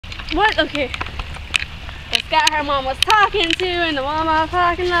what? Okay. This guy her mom was talking to in the Walmart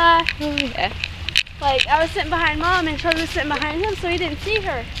parking lot. Oh, yeah. Like, I was sitting behind Mom and Charlie was sitting behind him, so he didn't see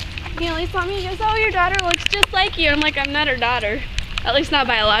her. He only saw me. He goes, "Oh, your daughter looks just like you." I'm like, I'm not her daughter. At least not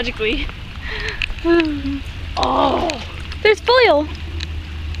biologically. Oh, there's foil.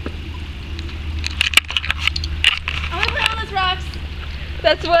 I'm gonna play on those rocks.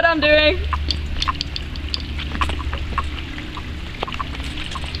 That's what I'm doing.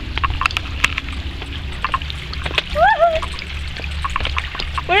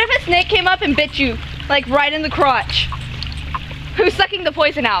 What if a snake came up and bit you, like right in the crotch? Who's sucking the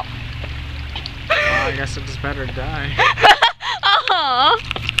poison out? Well, I guess it's better to die. Aww.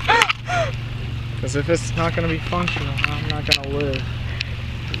 Because if it's not going to be functional, I'm not going to live.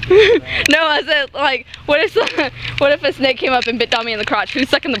 No, I said, like, what if a snake came up and bit Dommy in the crotch? Who's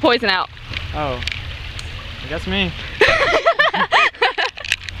sucking the poison out? Oh, I guess me.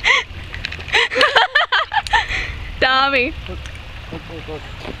 Dommy. Look.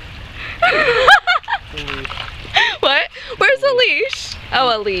 What? Where's the leash? Oh,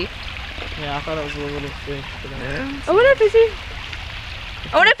 a leaf. Yeah, I thought it was a little fish. But Oh, what a fishy.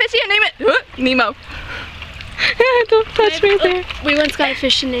 Oh, what a fishy, and name it Nemo. Don't touch me there. We once got a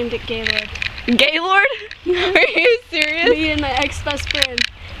fish and named it Gaylord. Gaylord? Are you serious? Me and my ex-best friend.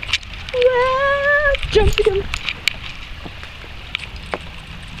 Yeah, jump.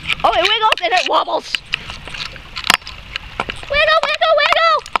 Oh, it wiggles and it wobbles. Wiggle, wiggle,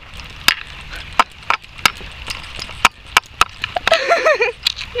 wiggle.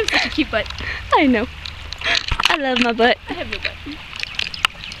 You have such a cute butt. I know. I love my butt. I have no butt.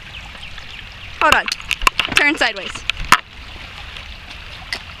 Hold on. Turn sideways.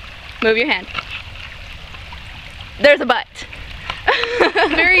 Move your hand. There's a butt.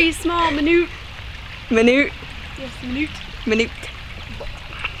 Very small, minute. Minute. Yes, minute. Minute.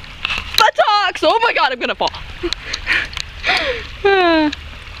 Buttocks! Oh my god, I'm gonna fall.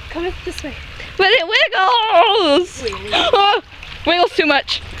 Come this way. But it wiggles! Wiggle. Oh, wiggles too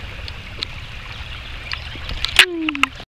much.